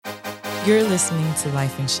You're listening to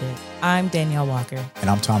Life and Shit. I'm Danielle Walker. And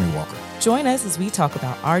I'm Tommy Walker. Join us as we talk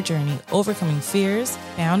about our journey overcoming fears,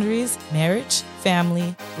 boundaries, marriage,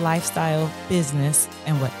 family, lifestyle, business,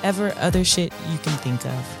 and whatever other shit you can think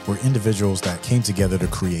of. We're individuals that came together to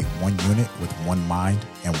create one unit with one mind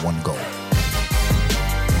and one goal.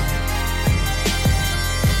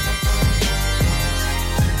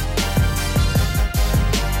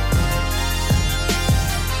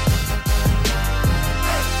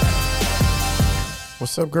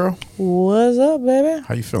 What's up, girl? What's up, baby?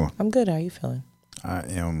 How you feeling? I'm good. How you feeling? I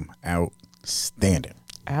am outstanding.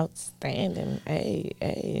 Outstanding.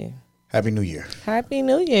 Hey. Happy New Year. Happy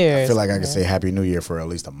New Year. I feel like I can say Happy New Year for at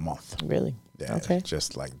least a month. Really? Yeah. Okay.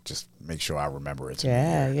 Just make sure I remember it.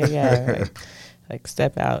 Yeah. like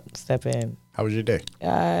step out, step in. How was your day?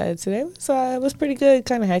 Today was pretty good.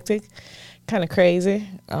 Kind of hectic, kind of crazy.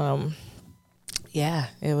 It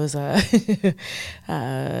was.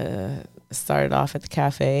 Started off at the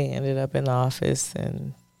cafe, ended up in the office,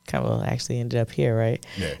 and actually ended up here, right?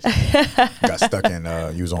 Yeah. Got stuck in,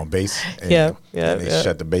 you was on base. And, and they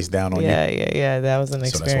shut the base down on you. Yeah. That was an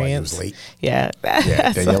experience. So that's why you was late. Yeah.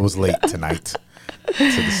 Danielle was late tonight to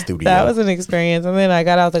the studio. That was an experience. And then I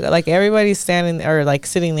got out, everybody's standing or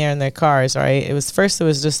sitting there in their cars, right? It was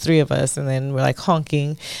just three of us, and then we're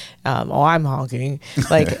honking. I'm honking.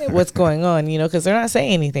 What's going on, because they're not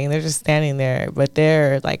saying anything. They're just standing there, but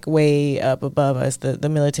they're way up above us, the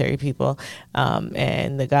military people.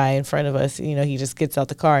 And the guy in front of us, he just gets out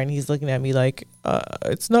the car and he's looking at me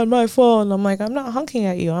it's not my fault. And I'm like, I'm not honking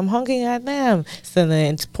at you. I'm honking at them. So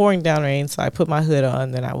then it's pouring down rain. So I put my hood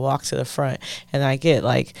on, then I walk to the front, and I get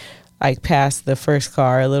past the first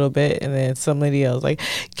car a little bit, and then somebody else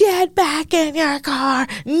get back in your car,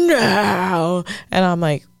 no. And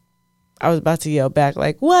I'm I was about to yell back,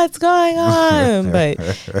 what's going on? But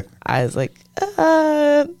I was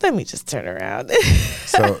let me just turn around.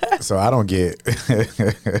 So I don't get,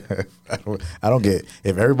 I don't get,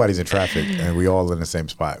 if everybody's in traffic and we all in the same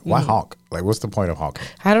spot, why honk? What's the point of honking?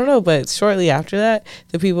 I don't know, but shortly after that,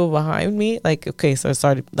 the people behind me, so it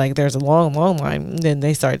started, there's a long line, and then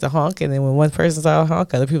they started to honk, and then when one person started to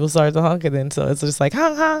honk, other people started to honk, and then so it's just honk,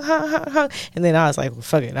 honk, honk, honk, and then I was well,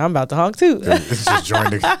 fuck it, I'm about to honk too. It's just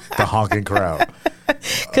join the honking crowd.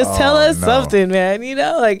 Because tell us something, man,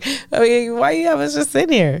 why you have us just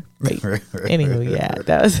sitting here? Anywho, yeah,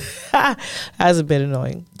 that was a bit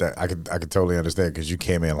annoying. That I could totally understand, because you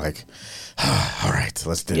came in all right,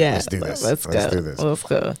 let's do this. Let's do this. Let's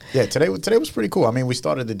go. Yeah, today was pretty cool. I mean, we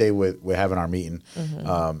started the day with having our meeting.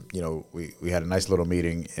 Mm-hmm. We had a nice little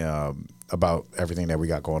meeting about everything that we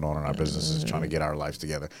got going on in our businesses, trying to get our lives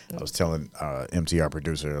together. I was telling MT, our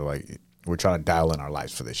producer, we're trying to dial in our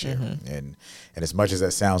lives for this year. Mm-hmm. And as much as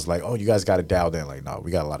that sounds you guys got it dialed in, no,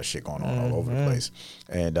 we got a lot of shit going on all over the place.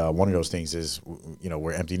 And one of those things is,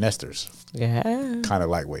 we're empty nesters. Yeah. Kind of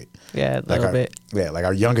lightweight. Yeah, a little bit. Yeah,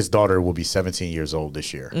 our youngest daughter will be 17 years old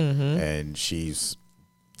this year. Mm-hmm. And she's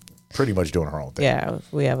pretty much doing her own thing. Yeah,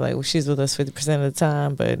 we have she's with us 50% of the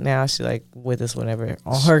time, but now she's with us whenever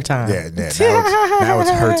on her time. Yeah. Now it's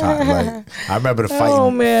her time. I remember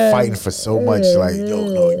fighting for so much.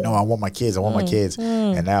 No, I want my kids.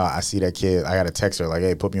 And now I see that kid. I got to text her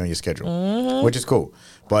hey, put me on your schedule, which is cool.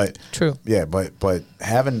 But true. Yeah, but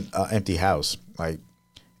having an empty house,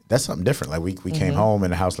 that's something different. We came home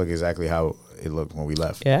and the house looked exactly how it looked when we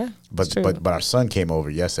left. Yeah, but our son came over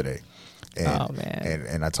yesterday. And, oh man!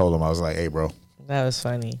 And I told him, I was hey, bro, that was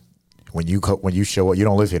funny. When you show up, you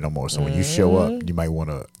don't live here no more. So when you show up, you might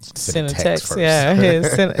want to send a text first.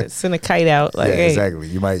 Yeah, send a kite out. Hey. Exactly.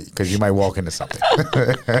 You might walk into something.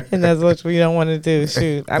 And that's what we don't want to do.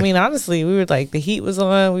 Shoot. I mean, honestly, we were the heat was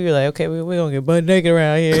on. We were okay, we're gonna get butt naked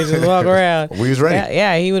around here, just walk around. We was ready.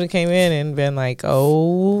 Yeah, he would have came in and been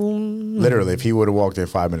oh. Literally, if he would have walked in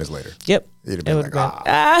 5 minutes later. Yep. He'd have been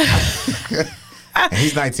And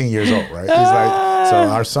he's 19 years old, right? He's so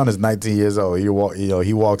our son is 19 years old. He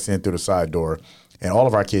walks in through the side door, and all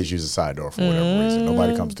of our kids use the side door for whatever reason.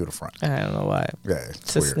 Nobody comes through the front. I don't know why. Yeah,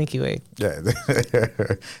 it's a weird. Sneaky way. Yeah.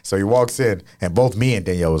 So he walks in, and both me and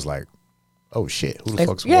Danielle was oh shit, who the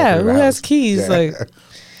fuck's walking in the who house? has keys? Yeah.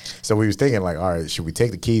 So we was thinking all right, should we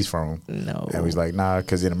take the keys from him? No. And he's nah,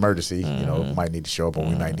 because in emergency, might need to show up, or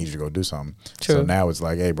we might need you to go do something. True. So now it's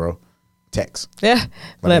hey, bro. Text. Yeah.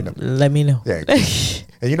 Let me know. Yeah.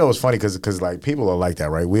 And it's funny because people are like that,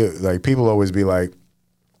 right? We people always be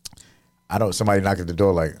somebody knock at the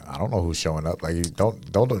door I don't know who's showing up.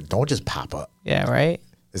 Don't just pop up. Yeah, right.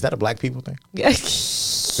 Is that a black people thing? Yeah.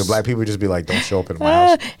 So black people just be don't show up in my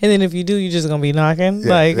house. And then if you do, you're just gonna be knocking.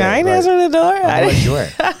 I ain't answering the door. I'm gonna let you in.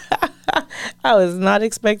 I was not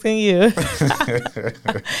expecting you.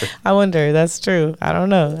 I wonder. That's true. I don't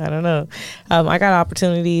know. I got an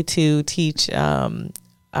opportunity to teach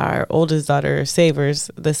our oldest daughter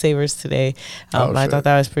the savers today. I thought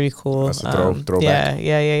that was pretty cool. That's a throwback.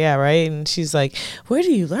 Yeah, right. And she's like, "Where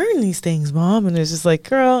do you learn these things, Mom?" And it's just like,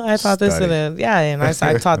 "Girl, I taught this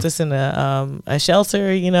I taught this in a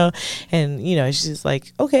shelter, you know." And you know, she's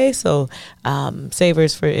like, "Okay, so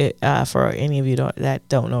savers for any of you that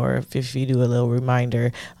don't know, or if you do a little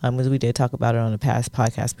reminder, because we did talk about it on the past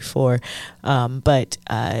podcast before, but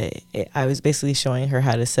I was basically showing her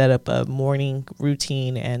how to set up a morning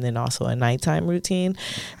routine and then also a nighttime routine.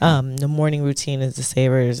 The morning routine is the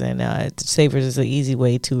savers, and savers is an easy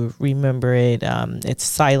way to remember it. It's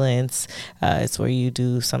silence. It's where you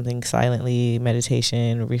do something silently: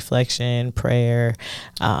 meditation, reflection, prayer,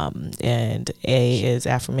 and A is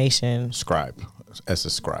affirmation. Scribe. S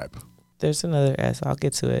is scribe. There's another S. I'll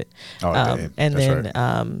get to it. And then,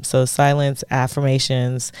 right. So silence,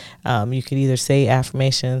 affirmations. You could either say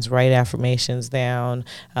affirmations, write affirmations down,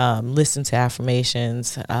 listen to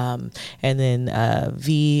affirmations. And then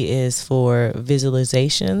V is for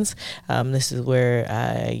visualizations. This is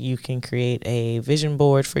where you can create a vision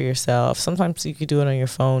board for yourself. Sometimes you could do it on your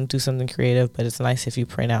phone, do something creative, but it's nice if you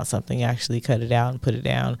print out something, actually cut it out and put it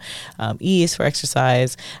down. E is for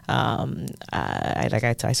exercise.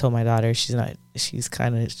 I told my daughter, she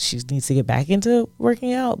needs to get back into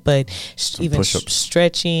working out, but even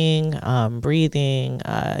stretching, breathing,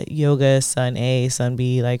 yoga, sun A, sun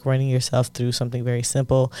B, like running yourself through something very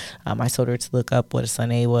simple. I told her to look up what a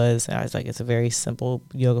sun A was, and I was like, it's a very simple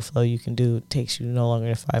yoga flow you can do. It takes you no longer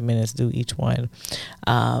than 5 minutes to do each one.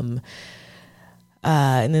 And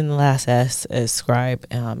then the last S is scribe,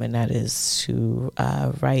 and that is to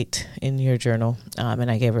write in your journal.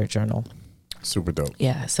 And I gave her a journal. Super dope.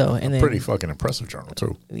 Yeah. So and then pretty fucking impressive journal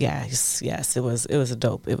too. Yes. It was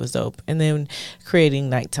dope. And then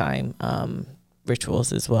creating nighttime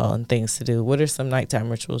rituals as well and things to do. What are some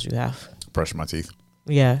nighttime rituals you have? Brush my teeth.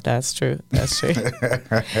 Yeah, that's true.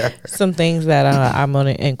 Some things that I'm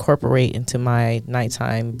going to incorporate into my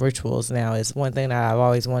nighttime rituals now is one thing that I've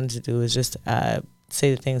always wanted to do is just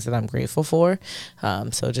say the things that I'm grateful for.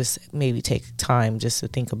 So just maybe take time just to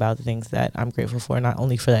think about the things that I'm grateful for, not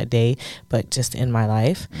only for that day, but just in my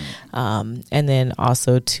life. And then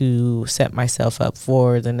also to set myself up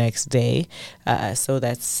for the next day. So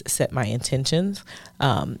that's set my intentions.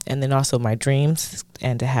 And then also my dreams,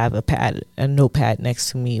 and to have a notepad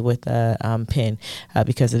next to me with a pen,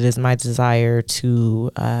 because it is my desire to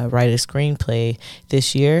write a screenplay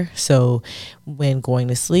this year. So when going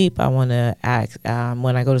to sleep, I want to act.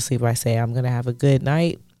 When I go to sleep, I say I'm going to have a good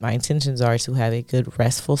night. My intentions are to have a good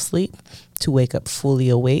restful sleep, to wake up fully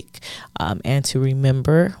awake, and to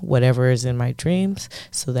remember whatever is in my dreams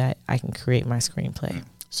so that I can create my screenplay.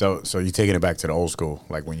 So you're taking it back to the old school,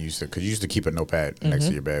 like when you used to, because you used to keep a notepad next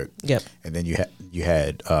to your bed. Yep. And then you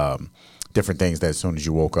had different things that as soon as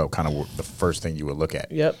you woke up, kind of the first thing you would look at.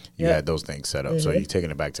 Yep. You had those things set up. So you're taking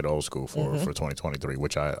it back to the old school for 2023,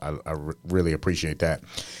 which I really appreciate that.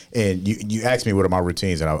 And you asked me what are my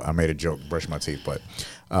routines, and I made a joke, brush my teeth, but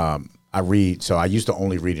I read. So I used to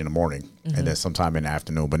only read in the morning and then sometime in the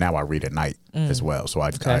afternoon, but now I read at night as well. So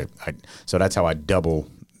so that's how I double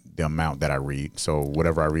the amount that I read. So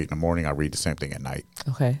whatever I read in the morning, I read the same thing at night.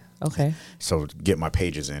 Okay. So get my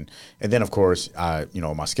pages in. And then, of course,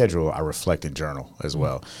 my schedule, I reflect and journal as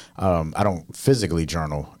well. I don't physically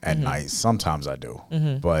journal at night. Sometimes I do,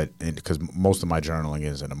 but because most of my journaling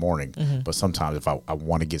is in the morning. But sometimes if I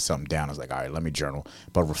want to get something down, it's like, all right, let me journal.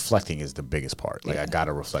 But reflecting is the biggest part. Like I got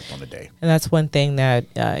to reflect on the day. And that's one thing that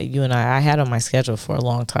you and I had on my schedule for a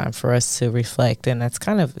long time for us to reflect. And that's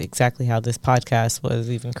kind of exactly how this podcast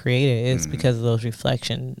was even created. It's because of those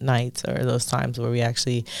reflection nights, or those times where we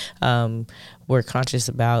actually we're conscious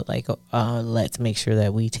about let's make sure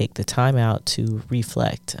that we take the time out to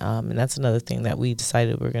reflect. And that's another thing that we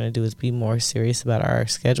decided we're going to do, is be more serious about our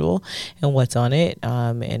schedule and what's on it,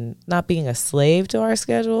 and not being a slave to our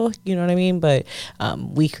schedule, you know what I mean? But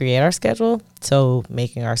we create our schedule, so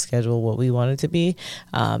making our schedule what we want it to be,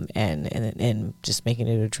 and just making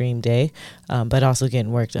it a dream day, but also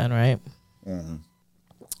getting work done, right?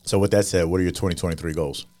 So with that said, what are your 2023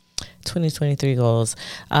 goals? 2023 goals.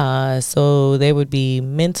 So they would be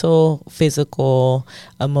mental, physical,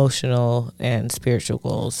 emotional, and spiritual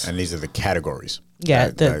goals. And these are the categories.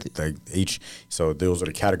 Yeah. So those are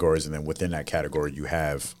the categories, and then within that category you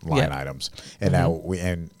have line items. And now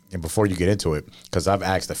and before you get into it, because I've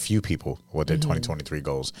asked a few people what their 2023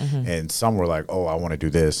 goals, and some were like, oh, I want to do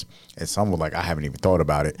this, and some were like, I haven't even thought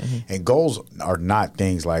about it. And goals are not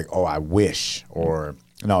things like, oh, I wish, or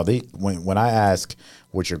No, when I ask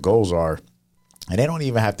what your goals are, and they don't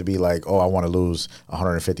even have to be like, oh, I want to lose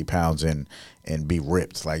 150 pounds and be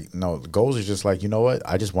ripped. Like, no, the goals are just like, you know what?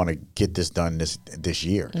 I just want to get this done this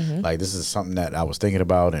year. Like, this is something that I was thinking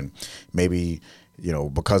about, and maybe, you know,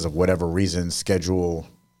 because of whatever reason, schedule,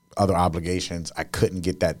 other obligations, I couldn't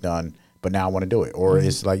get that done. But now I want to do it. Or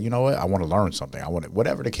it's like, you know what? I want to learn something. I want to,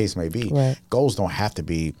 whatever the case may be. Right. Goals don't have to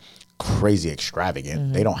be crazy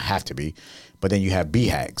extravagant. They don't have to be. But then you have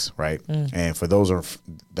BHAGs, right? And for those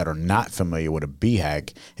that are not familiar with a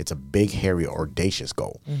BHAG, it's a big, hairy, audacious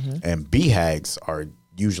goal. And BHAGs are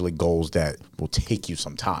usually goals that will take you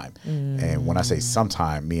some time. And when I say some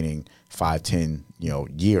time, meaning 5, 10,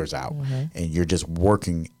 years out, and you're just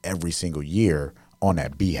working every single year on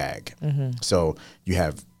that BHAG. So you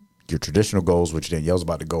have your traditional goals, which Danielle's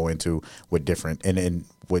about to go into with different, and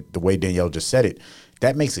with the way Danielle just said it,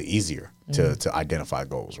 that makes it easier to identify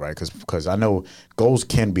goals, right? Because I know goals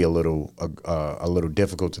can be a little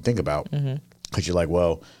difficult to think about, because you're like,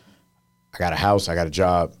 well, I got a house, I got a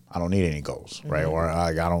job, I don't need any goals, right? Or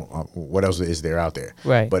I don't. What else is there out there?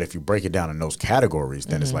 Right. But if you break it down in those categories,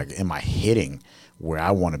 then it's like, am I hitting where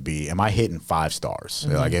I want to be? Am I hitting 5 stars?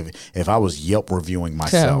 Like if I was Yelp reviewing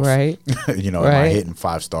myself, right? Am I hitting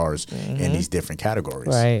 5 stars in these different categories,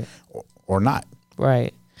 right? Or not?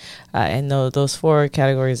 Right. And those 4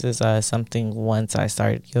 categories is something once I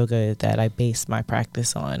started yoga that I based my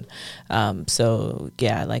practice on. So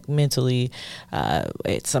yeah, like mentally,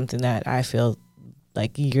 it's something that I feel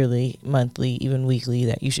like yearly, monthly, even weekly,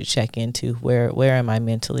 that you should check into. Where am I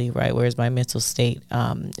mentally, right? Where's my mental state?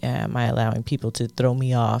 Am I allowing people to throw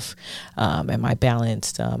me off? Am I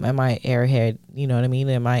balanced? Am I airhead? You know what I mean?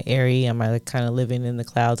 Am I airy? Am I like kind of living in the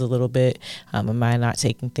clouds a little bit? Am I not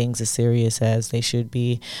taking things as serious as they should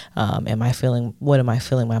be? What am I filling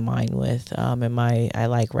my mind with? I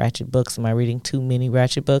like ratchet books. Am I reading too many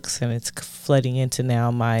ratchet books and it's flooding into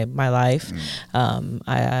now my life?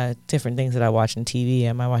 Different things that I watch on TV.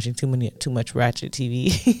 Am I watching too much ratchet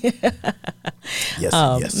TV?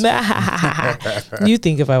 Yes. You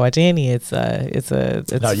think if I watch any, it's no,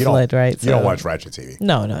 you flood, don't, right? You don't watch ratchet TV.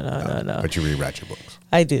 No. But you read ratchet books.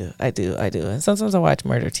 I do. And sometimes I watch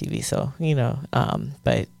murder TV. So,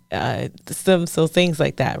 but so things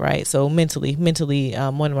like that, right? So mentally,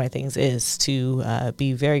 one of my things is to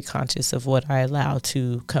be very conscious of what I allow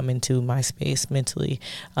to come into my space mentally.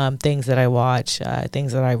 Things that I watch,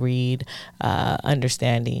 things that I read,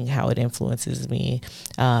 understanding how it influences me,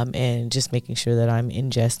 and just making sure that I'm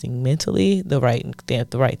ingesting mentally the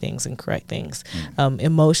right things and correct things.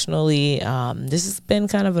 Emotionally, this has been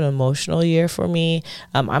kind of an emotional year for me.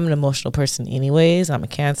 I'm an emotional person anyways. I'm a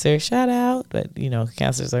Cancer, shout out, but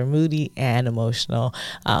Cancers are moody and emotional.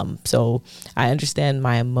 So I understand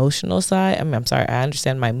my emotional side. I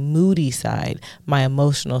understand my moody side. My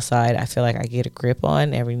emotional side, I feel like I get a grip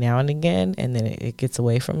on every now and again, and then it gets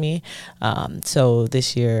away from me. So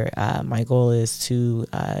this year, my goal is to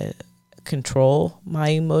control my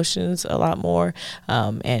emotions a lot more,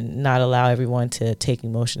 and not allow everyone to take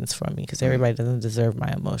emotions from me, because everybody doesn't deserve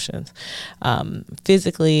my emotions.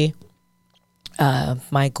 Physically,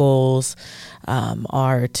 my goals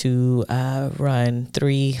are to run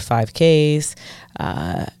 3 5Ks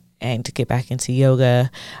and to get back into yoga.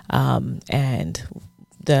 And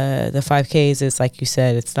the 5Ks is, like you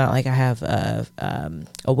said, it's not like I have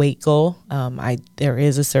a weight goal. There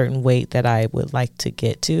is a certain weight that I would like to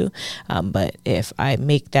get to, but if I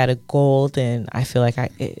make that a goal, then I feel like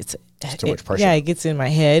it's too much pressure. Yeah, it gets in my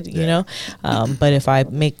head, but if I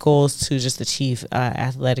make goals to just achieve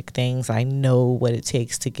athletic things, I know what it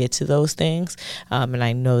takes to get to those things, and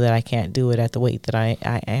I know that I can't do it at the weight that I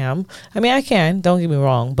am. I mean, I can, don't get me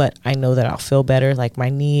wrong, but I know that I'll feel better, like my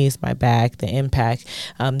knees, my back, the impact.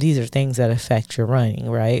 These are things that affect your running,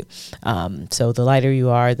 right? So the lighter you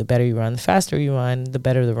are, the better you run. The faster you run, the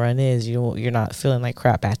better the run is. You're not feeling like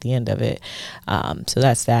crap at the end of it. So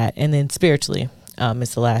that's that. And then spiritually,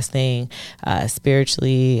 it's the last thing.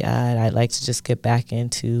 Spiritually, I'd like to just get back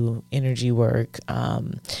into energy work,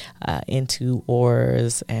 into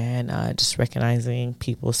auras, and just recognizing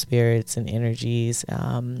people's spirits and energies.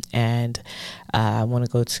 And I want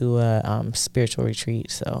to go to a spiritual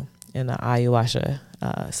retreat, so in the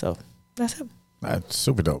ayahuasca. So that's it. That's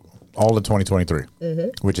super dope. All in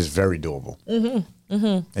 2023, which is very doable.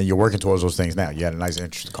 And you're working towards those things now. You had a nice,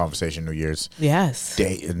 interesting conversation New Year's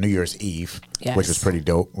New Year's Eve, which was pretty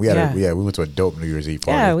dope. We went to a dope New Year's Eve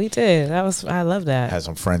party. Yeah, we did. I love that. Had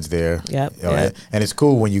some friends there. Yep. And it's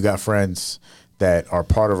cool when you got friends that are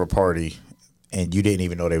part of a party and you didn't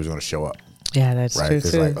even know they was going to show up. Yeah, that's right? true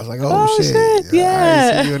It's too. like I was like, oh, shit.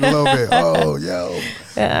 Yeah. I see you in a little bit. Oh, yo.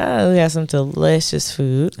 Yeah, we got some delicious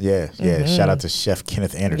food. Yeah. Shout out to Chef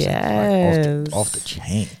Kenneth Anderson. Yes. Like, off the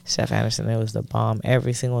chain. Chef Anderson, it was the bomb.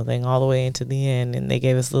 Every single thing, all the way into the end, and they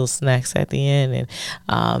gave us little snacks at the end.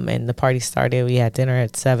 And the party started. We had dinner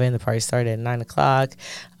at 7. The party started at 9:00.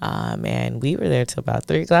 And we were there till about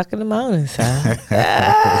 3:00 in the morning. So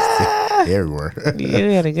Everywhere. you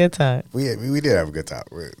had a good time. We did have a good time.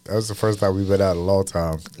 That was the first time we've been out in a long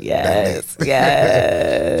time. Yes, And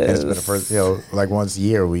yes. it's been the first, like once a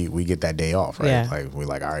year we get that day off, right? Yeah. Like we're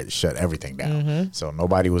like, all right, shut everything down. So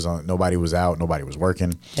nobody was out, nobody was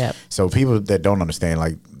working. Yep. So people that don't understand,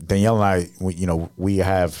 like Danielle and I, we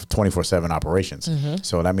have 24/7 operations.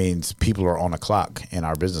 So that means people are on the clock in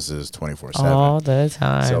our businesses 24/7 All the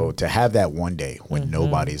time. So to have that one day when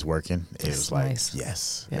nobody's working, it was like, nice.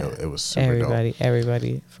 yes, Yeah. it was super dope.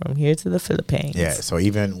 Everybody from here to the Philippines. Yeah, so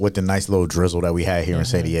even with the nice little drizzle that we had here in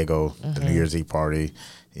San Diego, the New Year's Eve party,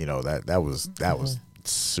 that was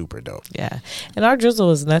super dope. Yeah, and our drizzle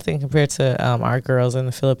was nothing compared to our girls in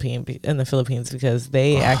the Philippines because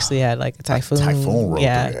they actually had like a typhoon. Rolled through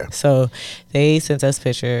there. So they sent us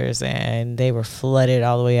pictures and they were flooded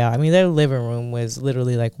all the way out. I mean, their living room was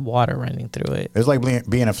literally like water running through it. It was like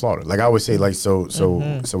being in Florida. Like I always say, like so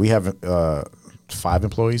we have 5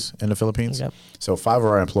 employees in the Philippines. Yep. So 5 of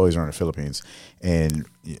our employees are in the Philippines, and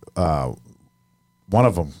one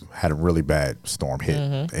of them had a really bad storm hit,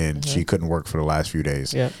 and she couldn't work for the last few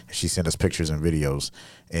days. Yep. She sent us pictures and videos,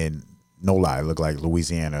 and no lie, it looked like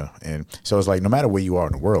Louisiana. And so it's like no matter where you are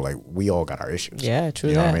in the world, like we all got our issues. Yeah, true.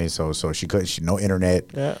 You know that. what I mean? So she couldn't. She no internet.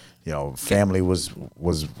 Yeah. Family was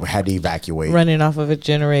had to evacuate. Running off of a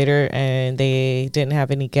generator, and they didn't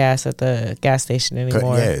have any gas at the gas station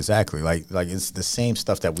anymore. Yeah, exactly. Like it's the same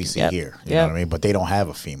stuff that we see here. You know Yep. what I mean? But they don't have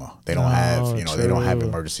a FEMA. They don't have they don't have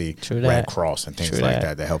emergency Red Cross and things like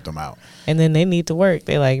that help them out. And then they need to work.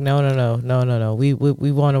 They like no. We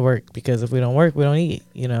want to work because if we don't work, we don't eat.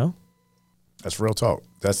 That's real talk.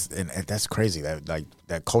 That's crazy.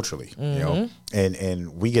 That culturally,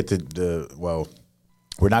 and we get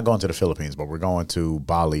we're not going to the Philippines, but we're going to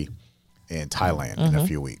Bali and Thailand in a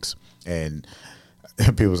few weeks. And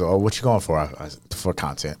people say, "Oh, what you going for?" For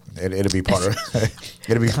content. It'll be part of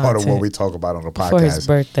part of what we talk about on the podcast For his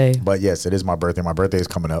birthday. But yes, it is my birthday. My birthday is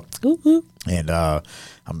coming up, and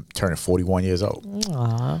I'm turning 41 years old.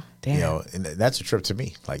 Aw, damn. And that's a trip to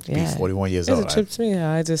me. Like to be Yeah. 41 years It's old. a trip to me.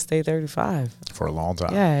 I just stay 35. For a long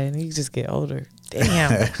time. Yeah, and you just get older.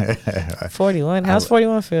 Damn. 41. How's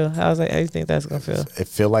 41 feel? How do you think that's going to feel? It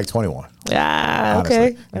feel like 21. Yeah,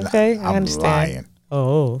 honestly. okay. I I'm understand. lying.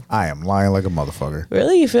 Oh. I am lying like a motherfucker.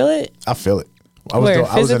 Really? You feel it? I feel it. I Where? was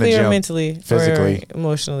in the Physically gym. or mentally? Physically. Or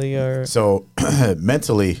emotionally or? So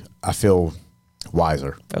mentally, I feel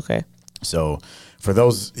wiser. Okay. So for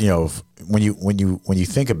those, when you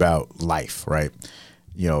think about life, right?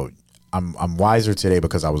 I'm wiser today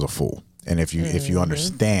because I was a fool. And if you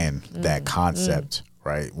understand that concept,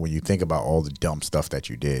 right? When you think about all the dumb stuff that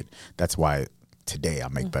you did, that's why today I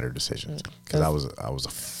make better decisions because I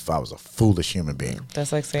was a foolish human being.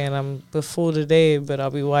 That's like saying I'm the fool today, but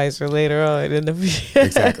I'll be wiser later on in the future.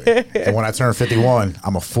 Exactly. And when I turn 51,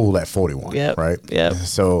 I'm a fool at 41. Yep. Right. Yep.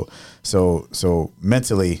 So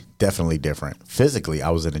mentally, definitely different. Physically,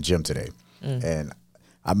 I was in the gym today, and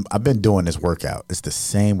I've been doing this workout. It's the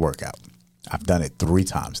same workout. I've done it 3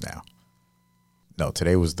 times now. No,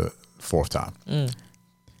 today was the 4th time.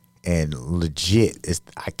 And legit,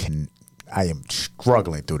 I am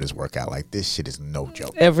struggling through this workout. Like this shit is no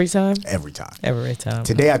joke. Every time? Every time. Every time.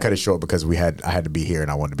 Today I cut it short because I had to be here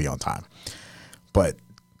and I wanted to be on time. But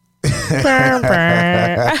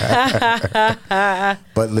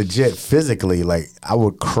legit physically, like I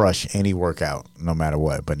would crush any workout no matter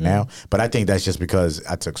what. But now, I think that's just because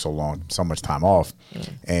I took so much time off.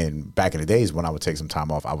 And back in the days when I would take some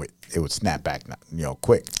time off, it would snap back,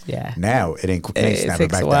 quick. Yeah. Now it ain't It snapping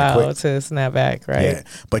takes back a that while quick. to snap back, right? Yeah,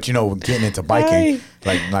 but getting into biking,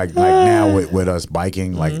 like now with us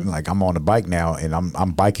biking, like I'm on the bike now, and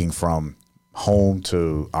I'm biking from home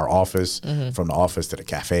to our office, from the office to the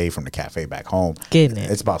cafe, from the cafe back home. Getting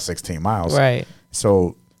it. It's about 16 miles, Right.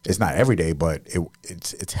 So it's not every day, but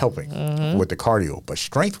it's helping with the cardio. But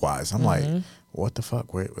strength wise, I'm like, what the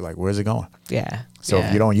fuck? Where's it going? Yeah. So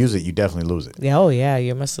if you don't use it, you definitely lose it. Yeah, oh yeah,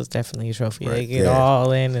 your muscles definitely a trophy. Right, They get yeah.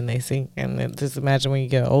 all in and they sink. And then just imagine when you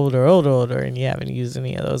get older, and you haven't used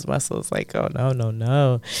any of those muscles. Like, oh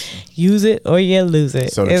no, use it or you lose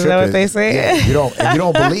it. So the Is trick that what they say? Yeah, you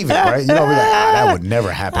don't believe it, right? You don't be like, that would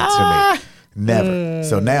never happen to me. Never.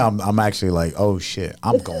 So now I'm actually like, oh shit,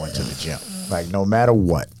 I'm going to the gym. Like no matter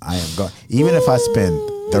what, I am going. Even if I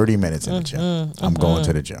spend 30 minutes in the gym. I'm going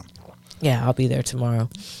to the gym. Yeah, I'll be there tomorrow.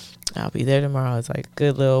 It's like a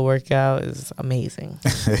good little workout. It's amazing.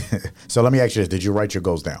 So let me ask you this. Did you write your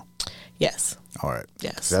goals down? Yes. All right.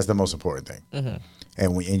 Yes. So that's the most important thing.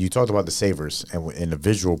 And you talked about the savers, and in the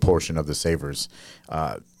visual portion of the savers,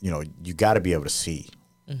 you got to be able to see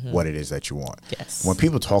what it is that you want. Yes. When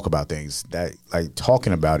people talk about things, that like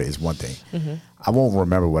talking about it is one thing. I won't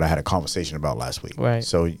remember what I had a conversation about last week. Right.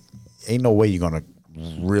 So ain't no way you're gonna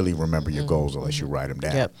really remember your goals unless you write them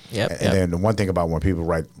down. Yep. And then the one thing about when people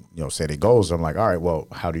write, say their goals, I'm like, all right, well,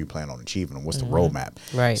 how do you plan on achieving them? What's the roadmap?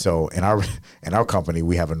 Right. So in our company,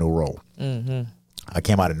 we have a new role. I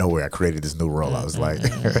came out of nowhere. I created this new role. I was like,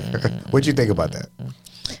 what'd you think about that?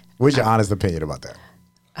 What's your honest opinion about that?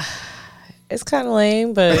 It's kind of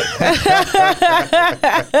lame, but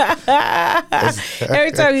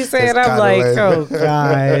every time you say it, I'm like, lame. Oh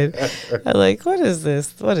God! I'm like, what is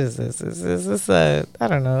this? What is this? Is this a? I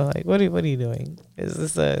don't know. Like, what are you doing? Is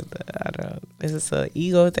this a? I don't know. Is this a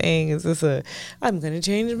ego thing? Is this a? I'm gonna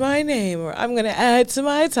change my name or I'm gonna add to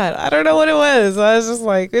my title. I don't know what it was. I was just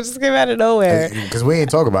like, it just came out of nowhere. Because we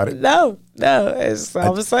ain't talk about it. No. It's just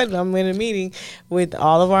all of a sudden I'm in a meeting with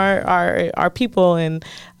all of our people, and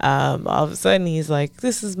all of a sudden he's like,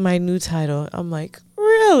 "This is my new title." I'm like,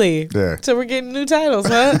 "Really? Yeah. So we're getting new titles,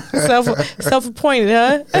 huh? Self-appointed,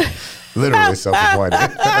 huh?" Literally self-appointed.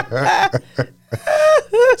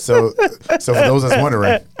 So for those that's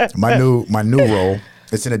wondering, my new role,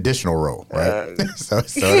 it's an additional role, right? So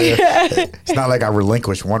it's not like I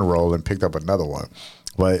relinquished one role and picked up another one,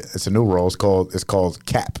 but it's a new role. It's called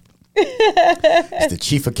CAP. It's the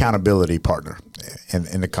Chief Accountability Partner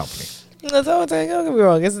in the company. That's all I'm saying. Don't get me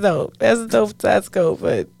wrong. It's dope. That's dope.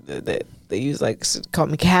 But they use call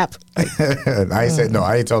me Cap. I ain't said no.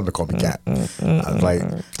 I ain't telling them to call me Cap. I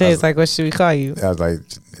was like, what should we call you? I was like,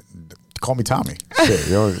 call me Tommy. Shit,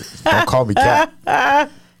 don't call me Cap.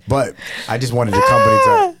 But I just wanted the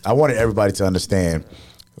company I wanted everybody to understand,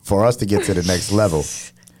 for us to get to the next level,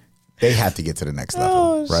 they have to get to the next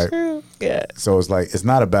level, right? True. Yeah. So it's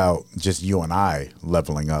not about just you and I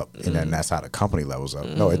leveling up, and then that's how the company levels up.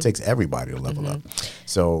 No, it takes everybody to level up.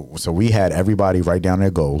 So we had everybody write down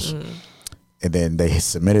their goals, and then they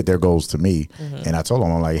submitted their goals to me, and I told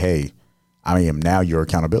them, I'm like, hey, I am now your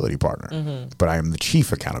accountability partner, but I am the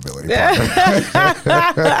chief accountability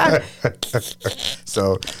partner.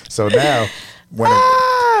 So now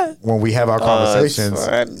when we have our conversations,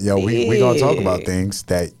 we gonna talk about things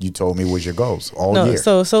that you told me was your goals all year.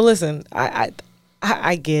 So listen, I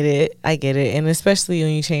get it, and especially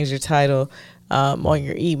when you change your title on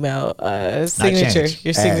your email signature,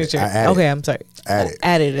 your signature. Okay, I'm sorry.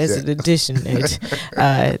 Added as an addition.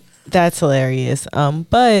 That's hilarious.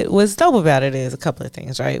 But what's dope about it is a couple of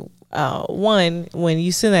things, right? One, when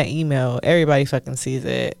you send that email, everybody fucking sees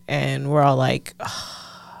it, and we're all like,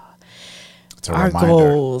 our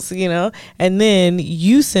goals, and then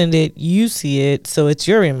you send it, you see it, so it's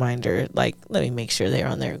your reminder. Like, let me make sure they're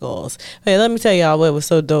on their goals. Hey, let me tell y'all what was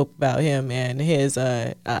so dope about him and his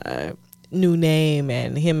new name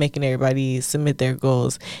and him making everybody submit their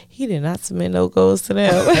goals. He did not submit no goals to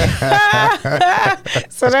them.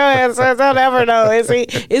 So don't ever know. Is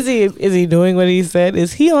he doing what he said?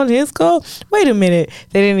 Is he on his goal? Wait a minute.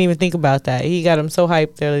 They didn't even think about that. He got them so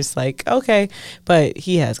hyped. They're just like, okay, but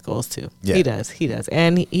he has goals too. Yeah. He does.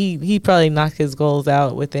 And he probably knocked his goals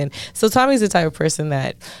out within. So Tommy's the type of person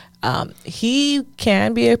that he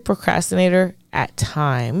can be a procrastinator at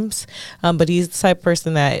times, but he's the type of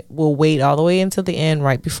person that will wait all the way until the end,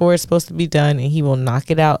 right before it's supposed to be done, and he will knock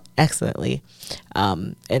it out excellently.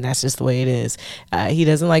 And that's just the way it is. He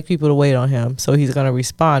doesn't like people to wait on him, so he's going to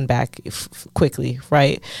respond back quickly,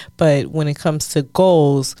 right? But when it comes to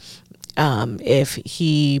goals, if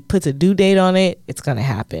he puts a due date on it, it's going to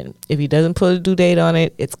happen. If he doesn't put a due date on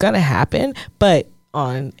it, it's going to happen, but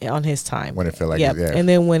on his time, when it feel like yeah. And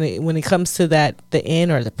then when it comes to the end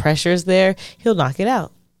or the pressure's there, he'll knock it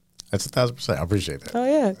out. That's 1,000%. I appreciate that. Oh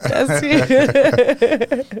yeah, that's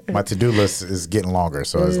you. My to-do list is getting longer,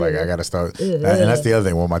 so it's like I gotta start. And that's the other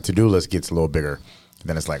thing. When my to-do list gets a little bigger,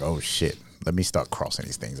 then it's like, oh shit, let me start crossing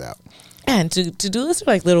these things out. And to-do lists are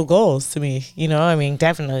like little goals to me. I mean,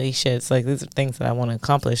 definitely shit. It's like these are things that I want to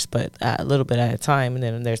accomplish, but a little bit at a time. And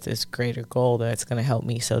then there's this greater goal that's going to help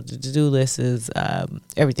me. So the to-do list is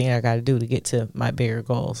everything I got to do to get to my bigger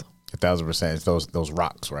goals. 1,000%. It's those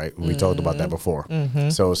rocks, right? We talked about that before.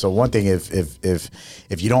 So one thing,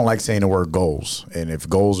 if you don't like saying the word goals, and if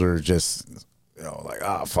goals are just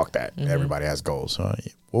like, fuck that. Everybody has goals.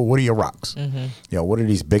 Well, what are your rocks? What are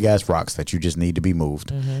these big ass rocks that you just need to be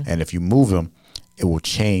moved? And if you move them, it will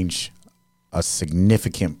change a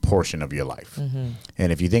significant portion of your life.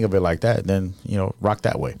 And if you think of it like that, then, rock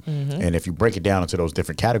that way. And if you break it down into those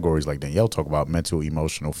different categories, like Danielle talked about, mental,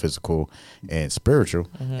 emotional, physical, and spiritual,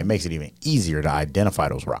 it makes it even easier to identify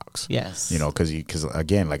those rocks. Yes. Because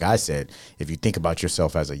again, like I said, if you think about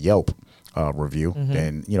yourself as a Yelp review,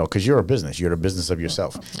 then, because you're a business, you're the business of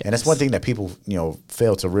yourself. And that's one thing that people,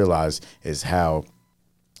 fail to realize is how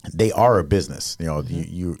they are a business.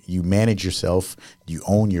 You manage yourself, you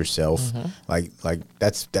own yourself. Like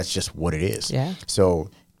that's just what it is. Yeah. So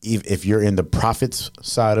if you're in the profits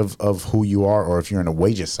side of who you are, or if you're in the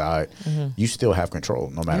wages side, you still have control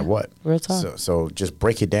no matter what. Real talk. So just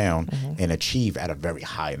break it down and achieve at a very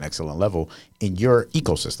high and excellent level in your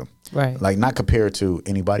ecosystem. Right. Like, not compared to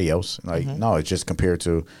anybody else. Like, no, it's just compared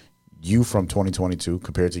to you from 2022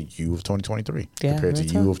 compared to you of 2023 compared to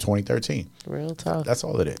you of 2013. Real talk. That's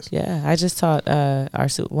all it is. Yeah, I just taught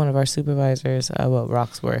one of our supervisors what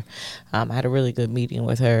rocks were. I had a really good meeting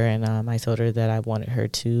with her, and I told her that I wanted her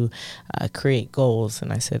to create goals.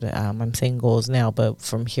 And I said, I'm saying goals now, but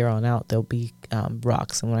from here on out, there'll be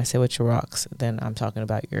rocks. And when I say what's your rocks, then I'm talking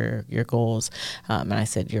about your goals. And I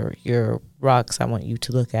said your rocks I want you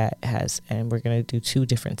to look at and we're going to do 2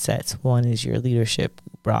 different sets. One is your leadership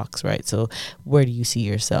rocks, right? So where do you see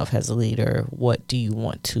yourself as a leader? What do you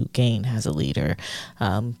want to gain as a leader?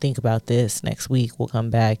 Think about this. Next week we'll come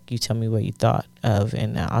back, you tell me what you thought of,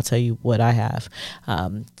 and I'll tell you what I have.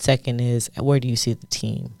 Second is, where do you see the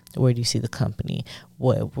team? Where do you see the company?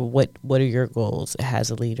 What are your goals as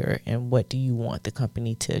a leader, and what do you want the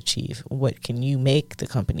company to achieve? What can you make the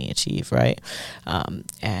company achieve, right?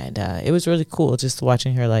 And it was really cool just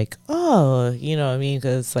watching her, like, oh, you know what I mean?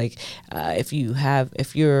 Because like if you have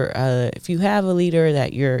a leader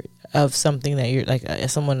that you're of something that you're like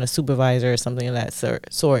someone, a supervisor or something of that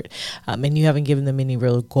sort, and you haven't given them any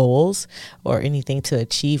real goals or anything to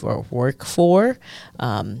achieve or work for,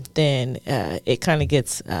 then it kind of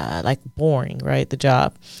gets like boring, right? The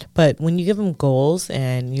job. But when you give them goals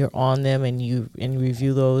and you're on them and you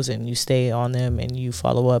review those and you stay on them and you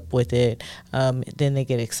follow up with it, then they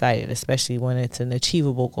get excited, especially when it's an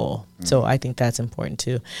achievable goal. So I think that's important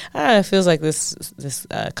too. It feels like this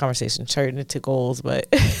conversation turned into goals, but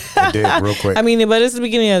It did real quick. I mean, but it's the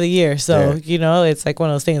beginning of the year, so it's like one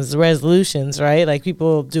of those things. Resolutions, right? Like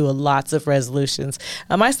people do lots of resolutions.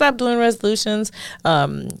 I stopped doing resolutions.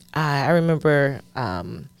 I remember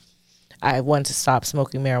I wanted to stop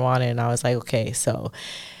smoking marijuana, and I was like, okay, so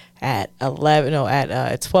at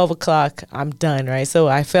 12 o'clock, I'm done, right? So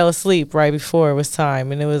I fell asleep right before it was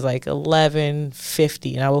time, and it was like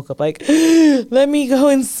 11:50, and I woke up like, let me go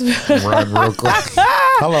and run real quick.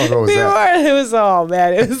 How long ago was that? It was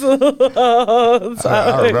man. It was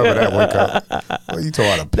I remember that wake up. What are you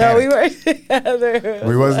talking about? No, we weren't together.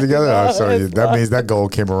 We wasn't together? I'm sorry. That means that goal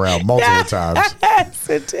came around multiple times. Yes,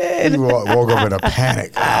 it did. You woke up in a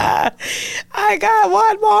panic. I got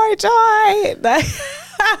one more joint.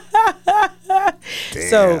 Damn.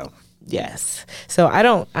 So yes. So I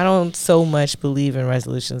don't so much believe in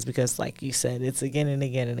resolutions because, like you said, it's again and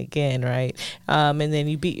again and again, right? And then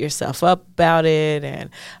you beat yourself up about it,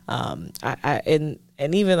 and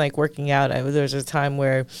and even like working out, there was a time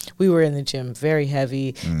where we were in the gym very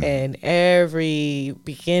heavy, and every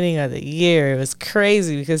beginning of the year it was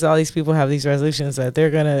crazy because all these people have these resolutions that they're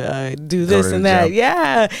gonna do this and that,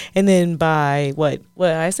 yeah. And then by what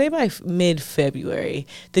I say by mid-February,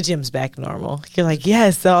 the gym's back normal. You're like,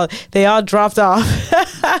 yes, they all dropped off.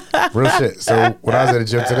 Real shit. So when I was at the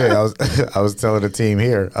gym today, I was telling the team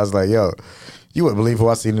here, I was like, yo, you wouldn't believe who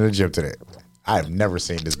I seen in the gym today. I have never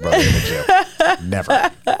seen this brother in the gym. Never.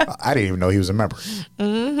 I didn't even know he was a member.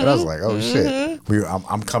 But I was like, oh shit.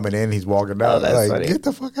 I'm coming in, he's walking down. That's like, funny. Get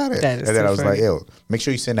the fuck out of here. And then I was like, yo, make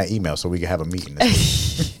sure you send that email so we can have a meeting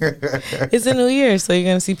this week. It's a new year, so you're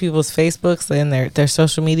gonna see people's Facebooks and their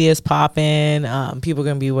social media is popping. People are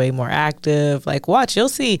gonna be way more active. Like, watch, you'll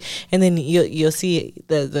see, and then you'll see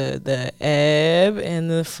the ebb and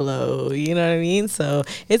the flow. You know what I mean? So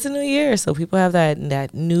it's a new year, so people have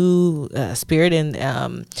that new spirit, and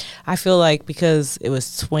I feel like because it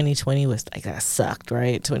was 2020 was like that sucked,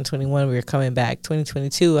 right? 2021 we were coming back.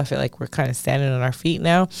 2022 I feel like we're kind of standing on our feet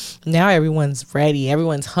now. Now everyone's ready,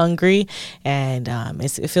 everyone's hungry, and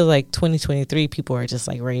it feels like 2023 people are just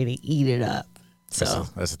like ready to eat it up. So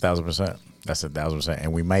that's 1,000%. That's 1,000%,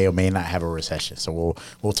 and we may or may not have a recession. So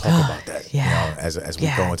we'll talk about that. Yeah. You know, as we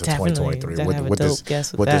go into 2023,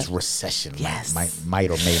 what this recession might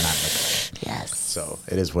or may not look like. Yes. So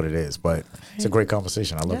it is what it is, but it's a great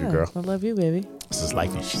conversation. I love you, girl. I love you, baby. This is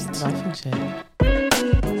Life and Shit. Life and Shit.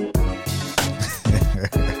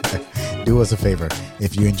 Do us a favor.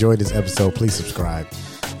 If you enjoyed this episode, please subscribe.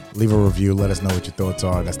 leave a review. Let us know what your thoughts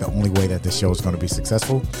are. That's the only way that this show is going to be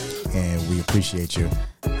successful. And we appreciate you.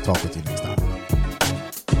 Talk with you next time.